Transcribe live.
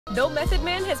Though Method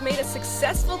Man has made a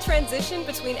successful transition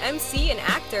between MC and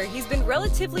actor, he's been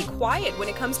relatively quiet when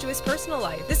it comes to his personal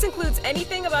life. This includes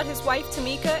anything about his wife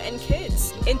Tamika and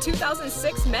kids. In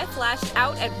 2006, Meth lashed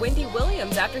out at Wendy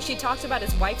Williams after she talked about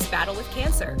his wife's battle with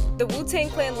cancer. The Wu-Tang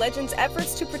Clan legend's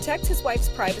efforts to protect his wife's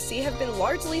privacy have been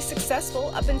largely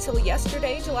successful up until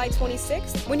yesterday, July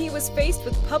 26th, when he was faced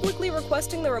with publicly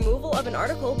requesting the removal of an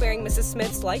article bearing Mrs.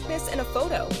 Smith's likeness and a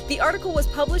photo. The article was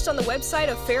published on the website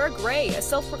of Farrah Gray, a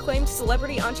self-proclaimed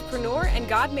celebrity entrepreneur and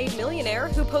God-made millionaire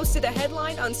who posted a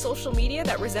headline on social media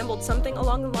that resembled something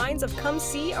along the lines of "Come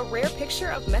see a rare picture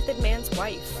of Method Man's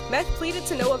wife." Meth pleaded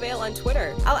to no avail on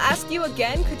Twitter. "I'll ask you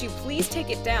again, could you please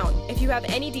take it down? If you have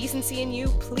any decency in you,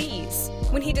 please."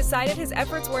 When he decided his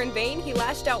efforts were in vain, he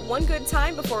lashed out one good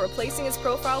time before replacing his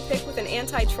profile pic with an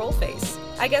anti-troll face.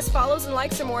 "I guess follows and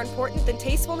likes are more important than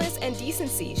tastefulness and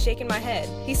decency, shaking my head,"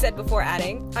 he said before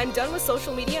adding, "I'm done with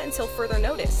social media until further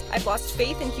notice. I've lost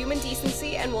faith in human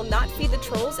decency and will not feed the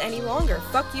trolls any longer.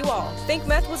 Fuck you all." Think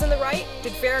Meth was in the right?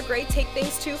 Did Farrah Gray take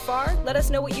things too far? Let us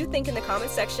know what you think in the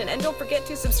comment section, and don't forget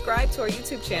to subscribe to our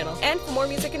YouTube channel. And for more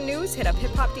music and news, hit up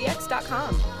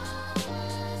HipHopDX.com.